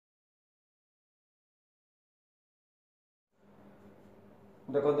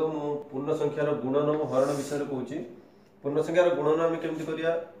देखो तो मु पूर्ण संख्यार गुणन और हरण विषय कहूँ। पूर्ण संख्यार गुणन आम केमती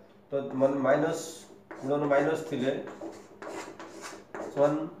करिया तो माइनस गुणन माइनस थिले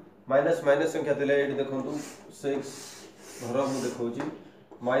माइनस माइनस संख्या थिले ये देखो 6 घर मुझे देखा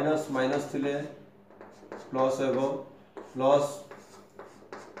माइनस माइनस थिले प्लस एवं प्लस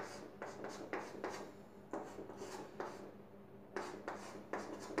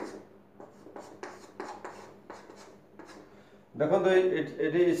देखो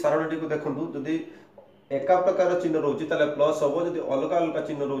ये सारणी को देखो जदि एका प्रकार चिन्ह रोचे प्लस हम जब अलग अलग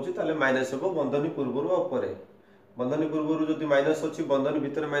चिन्ह रोचे माइनस हम बंधनी पूर्वर और बंधनी पूर्वर जो माइनस अच्छी बंधनी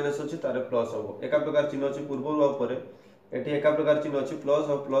भितर माइनस अच्छी प्लस हम एका प्रकार चिन्ह अच्छी पूर्वर और एटी एका प्रकार चिन्ह अच्छी प्लस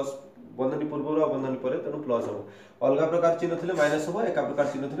और प्लस बंधनी पूर्वर और बंधनी पर तेणु प्लस हम अलग प्रकार चिन्ह थे माइनस हम एका प्रकार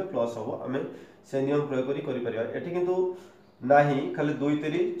चिन्ह थे प्लस हम आम से नियम प्रयोग कर किंतु नाही खाली 2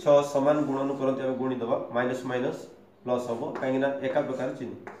 3 6 समान गुणन करते आम गुणीदेवा माइनस माइनस प्लस हम कहीं एका प्रकार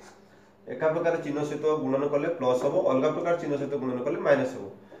चिन्ह एका प्रकार चिन्ह सहित गुणन कले प्लस हम अलग प्रकार चिन्ह सहित गुणन कले माइनस हम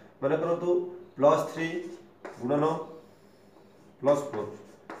मन करतु प्लस 3 गुणन प्लस 4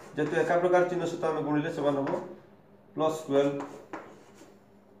 जेतु एका प्रकार चिन्ह सहित आम गुणिले समान हम प्लस 12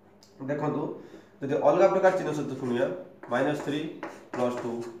 देखो यदि अलग प्रकार चिन्ह सहित गुणिया माइनस 3 प्लस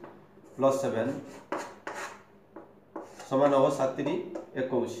 2 प्लस 7 समान हम 7 3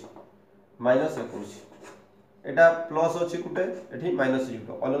 21 माइनस 21 एटा प्लस अच्छी गोटे ये माइनस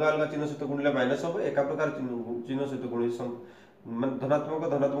अलग अलग चिन्ह सहित गुणिले माइनस हम एका प्रकार चिन्ह सहित गुणी धनात्मक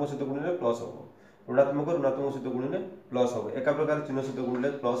धनात्मक सहित गुणिले प्लस हम ऋणात्मक ऋणात्मक सहित गुणिले प्लस हम एका प्रकार चिन्ह सहित गुणिले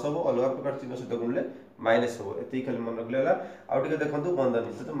प्लस हम अलग प्रकार चिन्ह सहित गुणिले माइनस हम एति खाली मन रखले आउ टिके देखंतु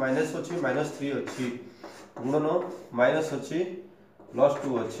बंधनी तो माइनस अच्छी माइनस 3 अच्छी गुणन माइनस अच्छी प्लस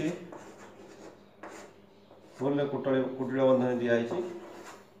 2 अच्छी बोले कुटळे बंधनी दिया है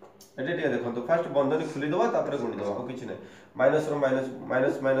ये देखो फास्ट बंधनी खोलीदेवा गुणीदेवा और किसी ना माइनस माइनस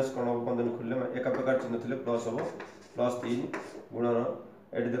माइनस माइनस कौन हम बंधनी खोलिले एक प्रकार चिन्ह थे प्लस हम प्लस 3 गुणन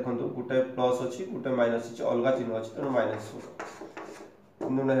ये देखो गोटे प्लस अच्छी गोटे माइनस अच्छी अलग चिन्ह अच्छी तेणु माइनस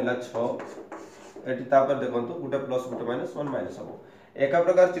गुणन है 6 ये देखो गोटे प्लस गोटे माइनस वन माइनस हम एक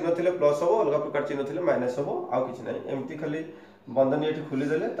प्रकार चिन्ह थे प्लस हम अलग प्रकार चिन्ह थे माइनस हम आउ कि ना एमती खाली बंधनी ये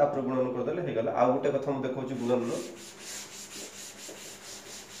खोलीदे गुणन करदे हो गला। आउ गोटे कथा मुझे देखा गुणन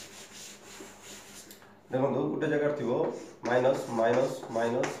देखो गोटे जगह थी minus minus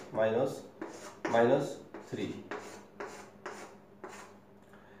minus minus minus 3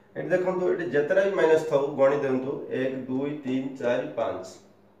 ये देखो ये जितना भी माइनस था गणी दिंतु 1 2 3 4 5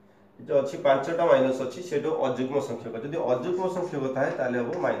 जो अच्छी 5टा माइनस अच्छी से अजुग्म संख्यक जब अजुग्म संख्यक थाए ताले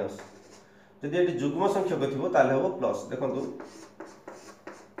हम माइनस जब ये जुग्म संख्यक थी ताले हम प्लस देखो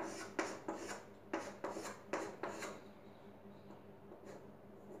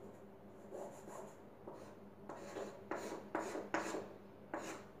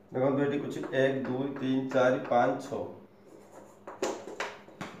देखो ये कुछ 1 2 3 4 5 6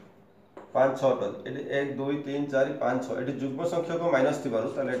 5 6 ये 1 2 3 4 5 6 ये जुग्म संख्यक माइनस थी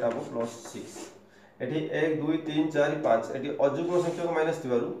प्लस 6 ये 1 2 3 4 5 ये अजुग्म संख्यक माइनस थी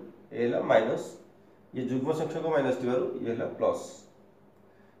ये माइनस ये जुग्म संख्यक माइनस थी ये प्लस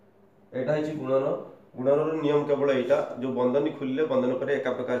एटा है गुणन गुणन नियम केवल यहाँ जो बंधनी खोलिले बंधन पर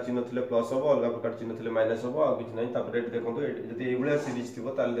एका प्रकार चिन्ह थे प्लस हम अलग प्रकार चिन्ह थे माइनस हम आ कि ना देखो जब ये सीरीज थी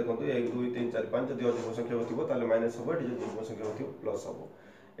देखो 1 2 3 4 5 जब अजुग्म संख्यक थी माइनस हम ये जुग्म संख्यक थी प्लस हम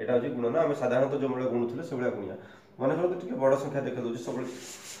यहाँ हूँ गुणन आम साधारणतः जो भाई गुणुले से भाया गुणिया मन करते बड़ संख्या देखा दूसरी सब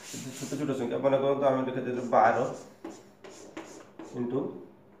छोट छोट संख्या मन करते आम देखते 12 इंटू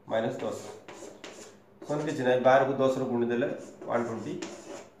माइनस 10 सन कि ना 12 को 10 गुणीदे 120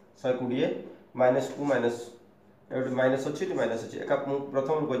 120 माइनस को माइनस माइनस अच्छी माइनस अच्छी एक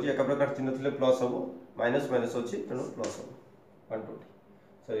प्रथम कही एक प्रकार चिन्ह थे प्लस हम माइनस माइनस अच्छी तेणु प्लस हम 120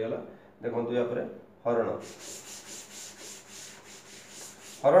 सहीगला। देखो या हरण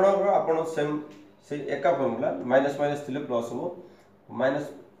हरण आपड़ सेम से एका फर्मूला माइनस माइनस थे प्लस हम माइनस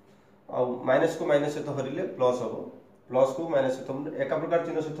माइनस को माइनस सहित हरिले प्लस हम प्लस को माइनस सहित एका प्रकार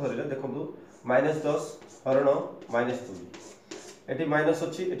चिन्ह सहित हरिले देखो माइनस 10 हरण माइनस 2 ये माइनस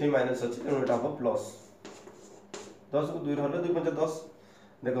अच्छी ये माइनस अच्छी तेणु यहाँ हम प्लस 10 को 2 हर 2 5 10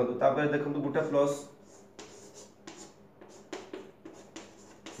 देखो देखो गोटे प्लस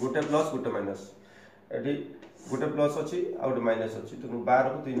गोटे माइनस ये गोटे प्लस अच्छी आ गए माइनस अच्छी तेणु 12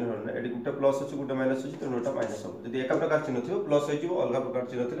 को 3 हर ये गोटे प्लस अच्छी गोटे माइनस अच्छी तेणु यहाँ माइनस हम जब एक प्रकार चिन्ह थी प्लस हो अलग प्रकार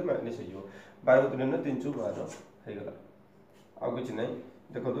चिन्ह थे माइनस हो 12 को 3 3 चौ 12 होगला आउ कि ना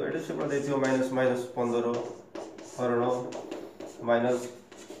देखो ये सब देखिए माइनस माइनस 15 हरण माइनस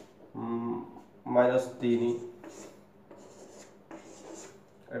माइनस 3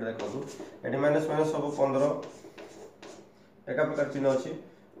 ये देखो ये माइनस माइनस हम 15 एका प्रकार चिन्ह अच्छी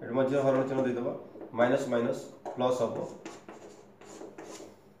ये मध्य हरण चिन्ह देदेबा माइनस माइनस प्लस हम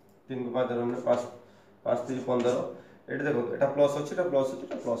 3 को 5 5 5 3 15 ये देखो ये प्लस अच्छी प्लस अच्छी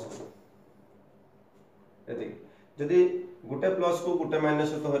प्लस अच्छी जदि गोटे प्लस को गोटे माइनस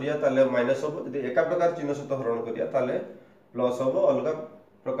सहित हरिया ताले माइनस हम जदि एका प्रकार चिन्ह सहित हरण करिया ताले प्लस हम अलग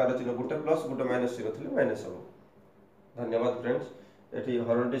प्रकार चिन्ह गोटे प्लस गोटे माइनस चिन्ह थे माइनस हम। धन्यवाद फ्रेंड्स ये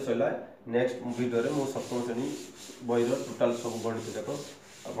हरणटी सैला नेक्स्ट वीडियो रे मु सप्तम श्रेणी बही टोटाल सब गणित जाक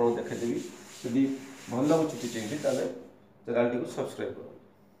आपको देखेदेवी जदि भल लगुच टीचिंग चैनल को सब्सक्राइब करो।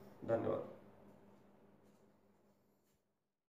 धन्यवाद।